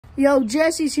Yo,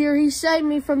 Jesse's here. He saved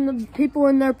me from the people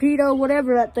in their pedo,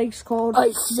 whatever that thing's called.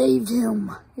 I saved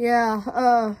him.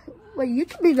 Yeah, wait, you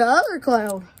could be the other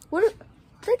clown.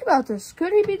 Think about this.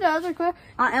 Could he be the other clown?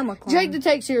 I am a clown. Jake the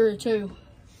Tank's here, too.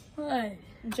 Hey.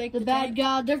 Jake the bad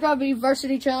guy. They're going to be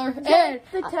versing each other. Jake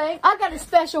the Tank. I got a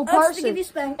special person. Give you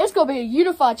spank. It's going to be a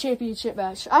unified championship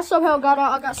match. I somehow got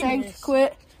out. I got saved.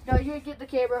 Quit. No, you get the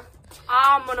camera.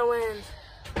 I'm going to win.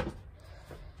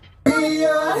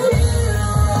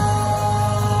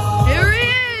 Here he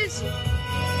is.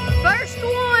 First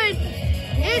one.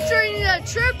 Entering the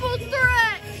triple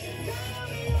threat.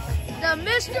 The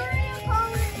mystery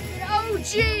opponent,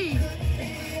 OG.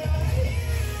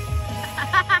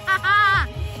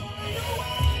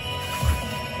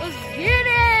 Let's get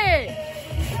it.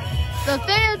 The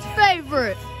fans'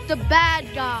 favorite, the bad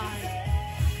guy.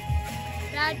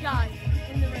 Bad guy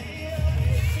in the ring.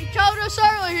 He told us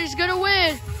earlier he's gonna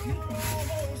win.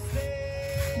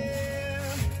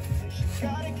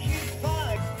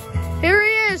 Here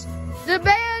he is, the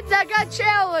man that got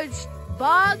challenged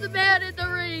by the man in the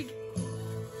ring.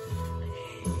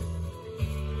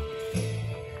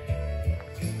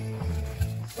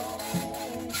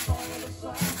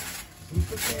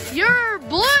 You're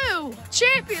blue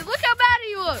champion. Look how bad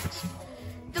he looks.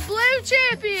 The blue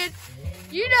champion,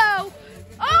 you know.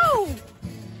 Oh,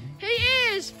 he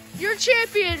is your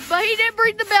champion, but he didn't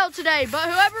bring the belt today. But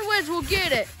whoever wins will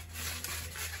get it.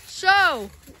 So,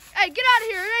 hey, get out of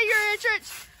here. It ain't your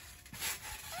entrance.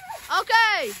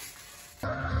 Okay.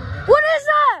 What is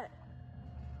that?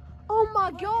 Oh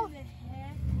my God.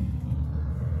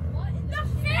 The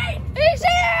feet! He's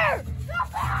here! The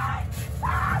feet!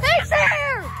 He's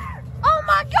here! Oh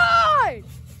my God!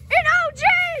 An OG!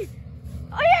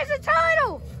 Oh, he has a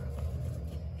title!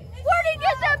 Where did he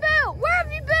get that belt? Where have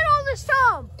you been all this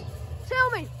time? Tell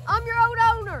me, I'm your old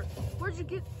owner. Where'd you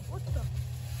get, what the?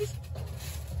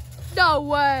 No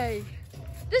way.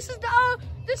 This is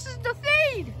the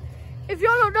feed. If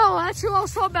y'all don't know, that's who I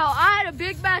was talking about. I had a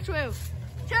big match with him.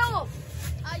 Tell him,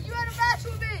 you had a match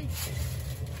with me.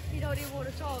 He don't even want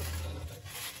to talk.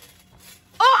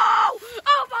 Oh!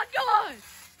 Oh my God!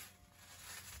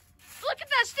 Look at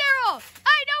that stare off.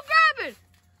 Hey, don't grab it.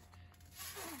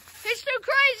 It's too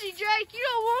crazy, Jake. You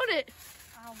don't want it.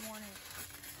 I want it.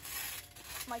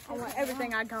 I want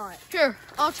everything I got. Here,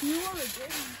 I'll you want it,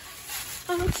 Jake?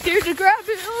 I'm scared to grab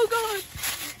it. Oh God.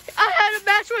 I had a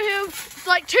match with him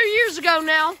like 2 years ago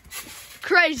now.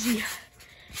 Crazy.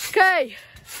 Okay.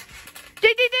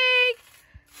 Ding, ding, ding.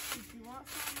 If you want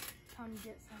some, come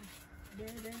get some.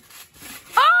 There.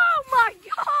 Oh my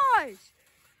gosh!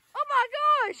 Oh my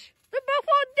gosh! They're both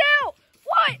on down.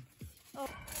 What?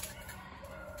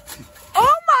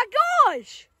 Oh my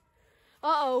gosh!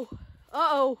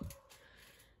 Uh-oh.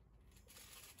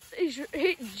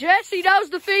 Jesse knows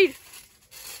the feed.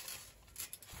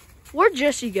 Where'd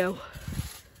Jesse go?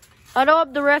 I know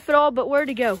I'm the ref at all, but where'd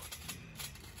he go?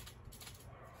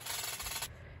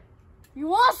 You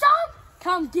want some?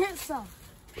 Come get some.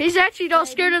 He's actually not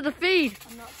scared of the feed.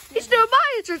 I'm not scared. He's doing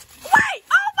my entrance. Wait!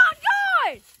 Oh my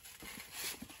God!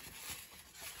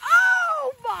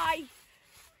 Oh my!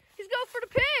 He's going for the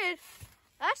pin.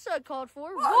 That's uncalled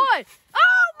for. What?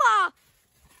 Oh my!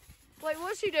 Wait,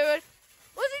 what's he doing?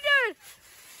 What's he doing?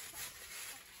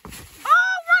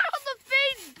 Oh, right on the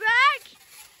feed's back!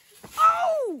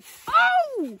 Oh!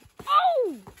 Oh!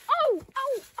 Oh! Oh!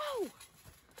 Oh! Oh!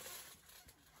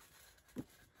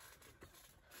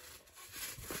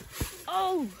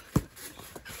 Oh!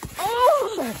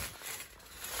 Oh!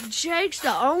 Jake's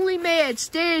the only man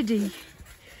standing.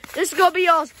 This is going to be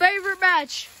y'all's favorite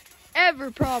match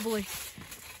ever, probably.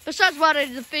 Besides what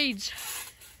it defeats.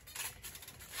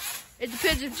 It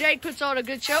depends if Jake puts on a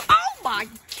good show. Oh my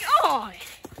God!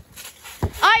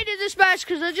 I hated this match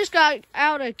because I just got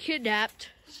out of kidnapped,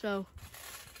 so.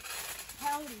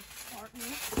 Howdy, partner.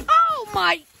 Oh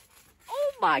my!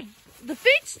 The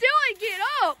feet still ain't getting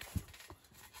up.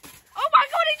 Oh my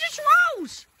God, he just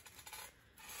rose!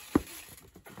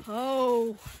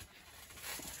 Oh.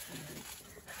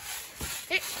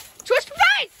 Twist the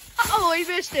feet! Uh-oh, he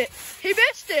missed it.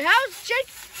 How's Jake?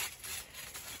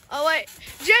 Oh, wait.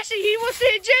 Jesse, he wants to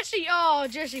hit Jesse. Oh,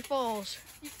 Jesse falls.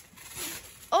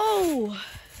 Oh.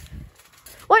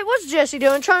 Wait, what's Jesse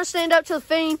doing? Trying to stand up to the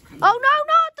Fiend? Oh, no,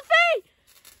 not the Fiend!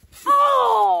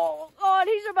 Oh, God,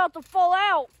 he's about to fall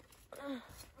out.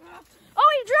 Oh,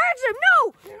 he drags him.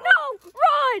 No,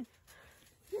 run.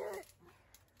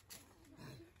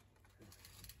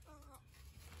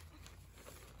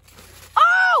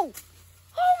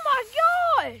 Oh my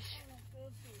gosh.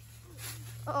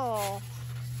 Oh.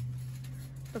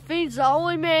 The Fiend's the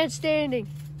only man standing.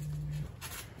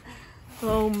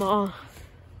 Oh my.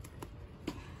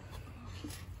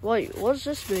 Wait, what's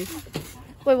this be?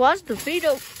 Wait, why's the feet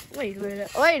up? Wait a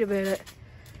minute. Wait a minute.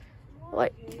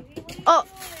 Wait. Oh.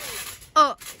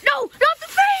 No, not the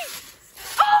feet!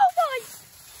 Oh my!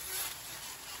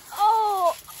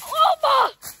 Oh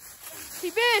my! He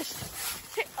missed.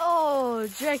 Oh,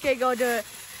 Jake ain't gonna do it.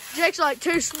 Jake's like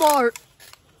too smart.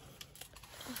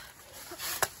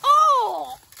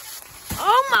 Oh!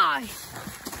 Oh my!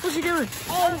 What's he doing?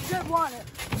 Oh, Jake won it.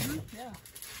 Yeah.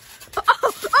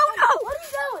 Oh no! What are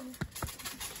you doing?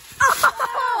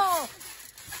 Oh!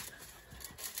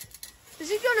 Is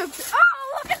he gonna?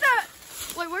 Oh, look at that!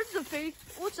 Wait, where's the feet?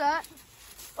 What's that?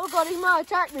 Oh God, he might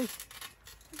attack me.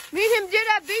 Me and him did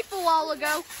have beef a while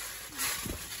ago.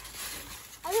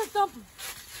 I just dumped him.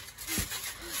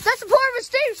 That's a part of his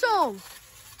theme song.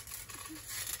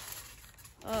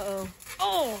 Uh-oh.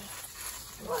 Oh!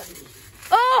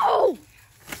 Oh!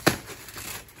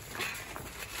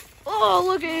 Oh,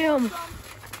 look at him.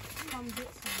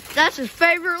 That's his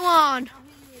favorite line.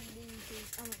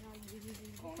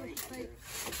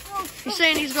 He's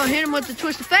saying he's going to hit him with the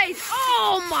twist of fate.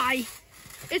 Oh, my.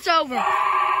 It's over.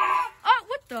 Oh,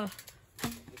 what the?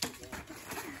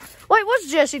 Wait, what's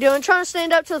Jesse doing? Trying to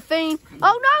stand up to the fiend? Oh, no,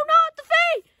 not the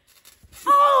fiend.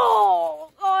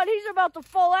 Oh, God, he's about to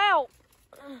fall out.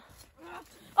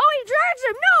 Oh, he drags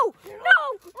him. No,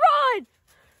 run.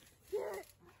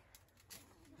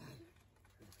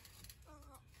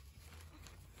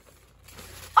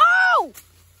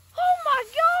 Oh my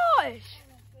gosh.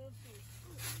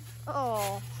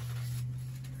 Oh.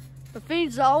 The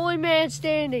Fiend's the only man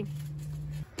standing.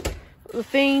 The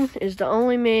Fiend is the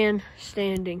only man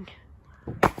standing.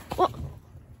 Well,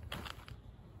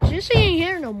 Jesse ain't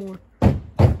here no more.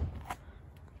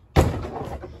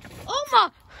 Oh my!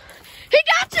 He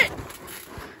got it!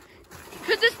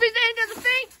 Could this be the end of the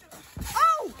Fiend?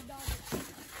 Oh!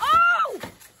 Oh!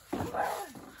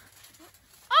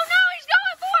 Oh no, he's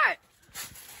going for it!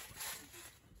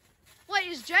 Wait,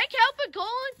 is Jake helping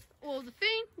Colin? Well, the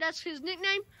Fiend, that's his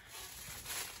nickname.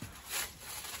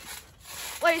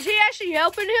 Wait, is he actually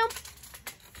helping him?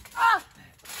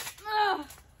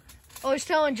 Oh, he's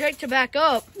telling Jake to back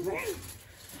up.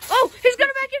 Oh, he's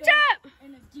gonna make him tap!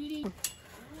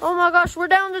 Oh my gosh, we're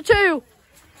down to 2.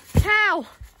 How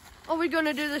are we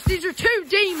gonna do this? These are 2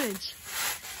 demons.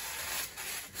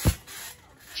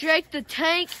 Jake the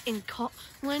Tank and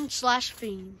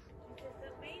Colin/Fiend.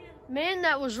 Man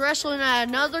that was wrestling at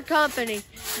another company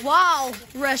while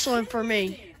wrestling for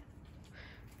me.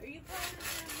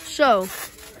 So,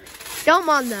 don't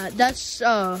mind that. That's,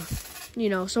 you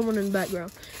know, someone in the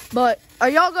background. But, are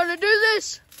y'all gonna do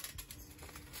this?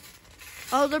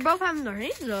 Oh, they're both having their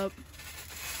hands up.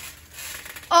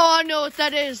 Oh, I know what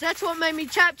that is. That's what made me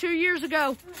tap 2 years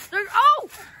ago. Oh!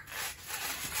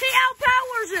 He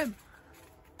outpowers him.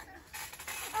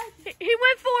 He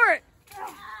went for it.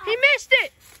 He missed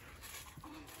it.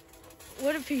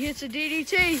 What if he hits a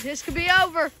DDT? This could be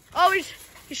over. Oh,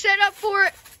 he's set up for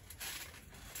it.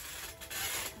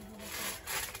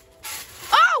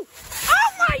 Oh!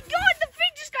 Oh my God! The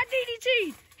Fiend just got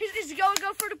DDT. Is he going to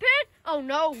go for the pin? Oh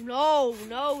no!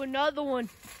 Another one.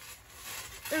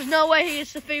 There's no way he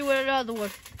hits the Fiend with another one.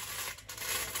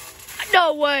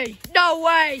 No way!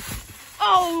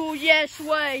 Oh yes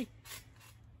way!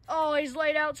 Oh, he's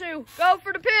laid out too. Go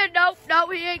for the pin. Nope,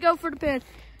 he ain't go for the pin.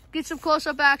 Get some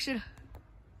close-up action.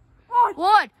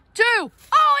 1, 2. Oh,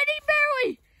 and he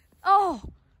barely. Oh,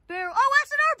 barely. Oh,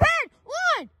 that's another pin.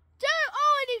 1, 2.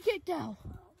 Oh, and he kicked out.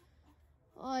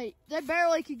 Wait, they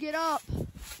barely could get up.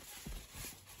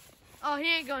 Oh,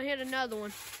 he ain't gonna hit another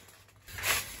one.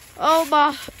 Oh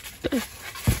my.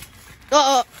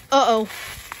 Uh-oh.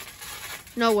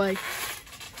 No way.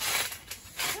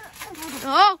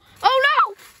 Oh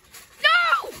no!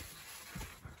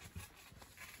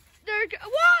 There go.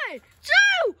 1,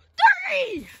 2,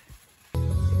 3.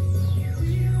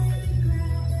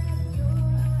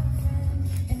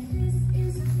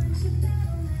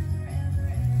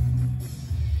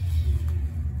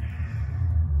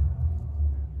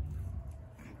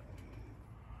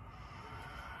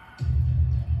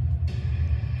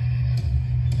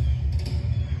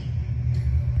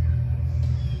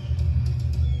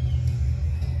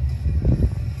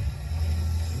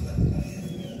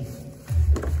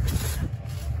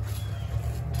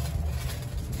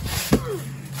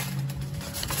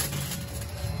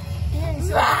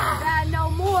 Bad no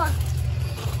more.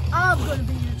 I'm gonna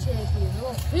be your champion.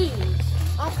 Oh, please.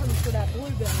 I'm coming for that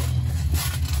blue belt.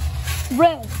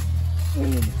 Red.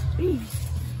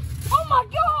 Oh my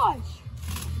gosh!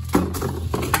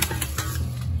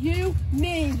 You,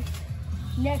 me,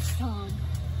 next time.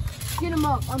 Get him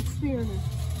up. I'm spearing him.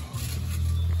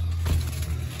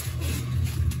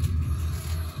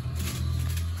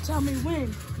 Tell me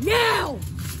when. Now!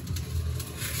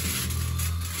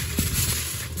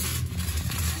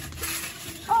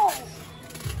 Oh!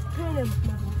 Hit him.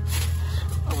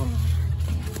 Oh.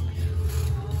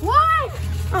 What?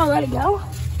 Oh, let it go.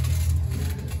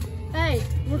 Hey,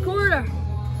 recorder.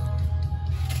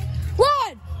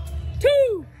 1,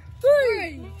 2,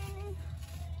 3.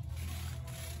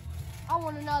 I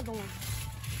want another one.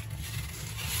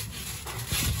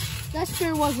 That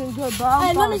spear wasn't good, bro.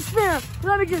 Hey, let me spear him.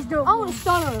 Let me just do it. I want to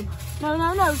stunner him.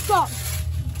 No, stop.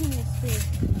 Give me a spear.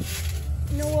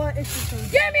 You know what? It's your turn.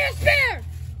 Give me a spear!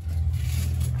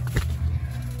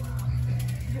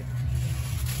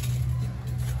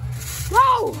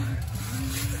 Go!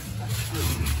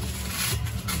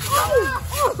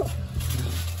 Oh!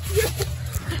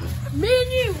 Me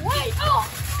and you, wait! Oh!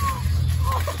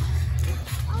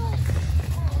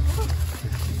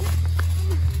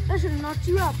 That should have knocked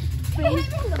you out. Hit me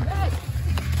in the back.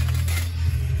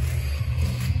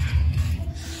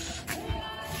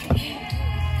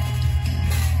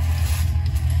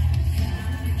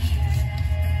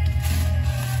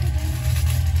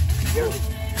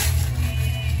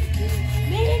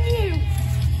 Me and you.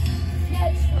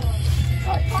 Next time.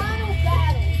 Our final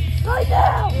battle. Right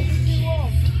now. This is you all.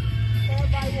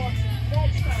 Everybody watching.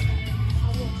 Next time. I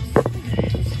want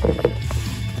you.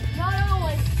 Not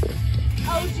always.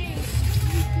 OG.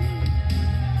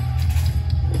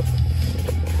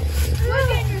 Look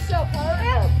at yourself,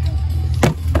 Hurt.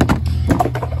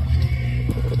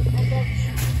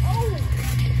 Oh.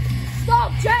 Stop,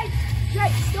 Jake.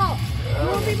 Jake, stop. You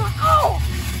want to be my... Oh!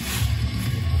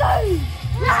 Dude!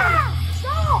 Ah!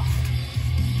 Stop!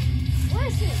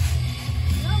 Listen.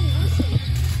 No, listen.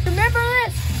 Remember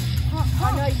this? I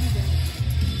know you do.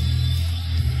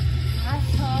 Last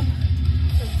time,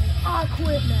 I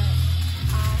quit now.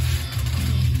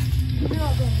 You're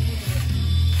not going to do it.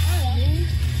 Alright.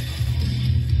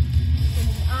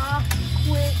 I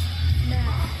quit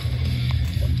now.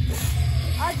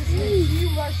 I just need you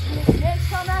versus me. Next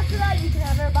time after that, you can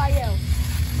have everybody else.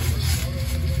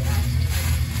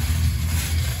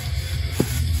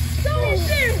 Don't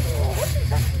shoot!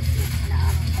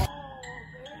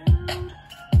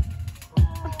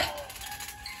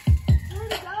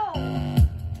 Where'd he go?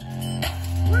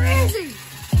 Where is he?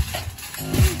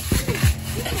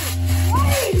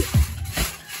 Wait!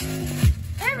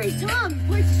 Every time he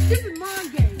plays a stupid mind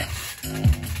game.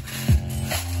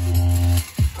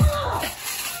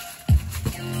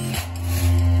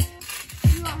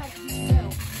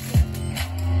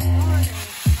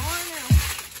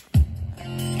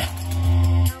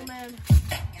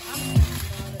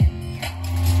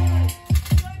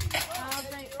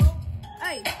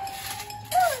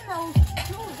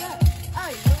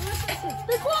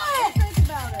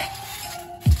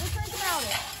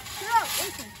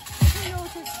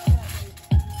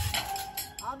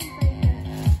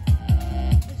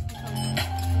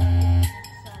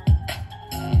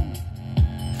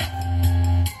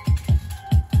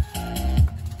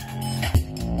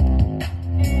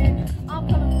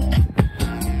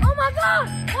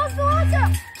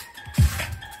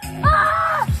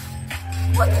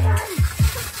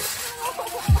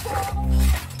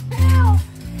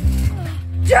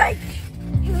 Jake!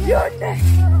 You're next!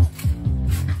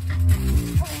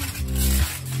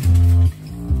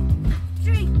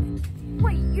 Jake!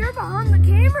 Wait, you're behind the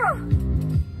camera?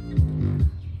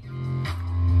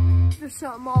 There's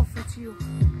something off with you.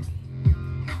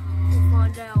 We'll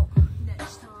find out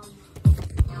next time.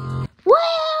 Well.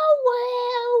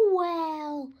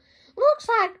 Looks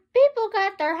like people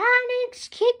got their hijinks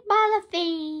kicked by the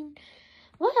Fiend.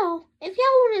 Well, if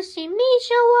y'all want to see me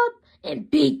show up and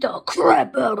beat the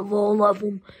crap out of all of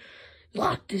them,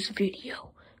 like this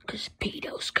video, because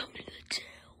Peto's coming to the town.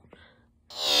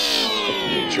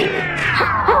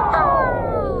 Enjoy.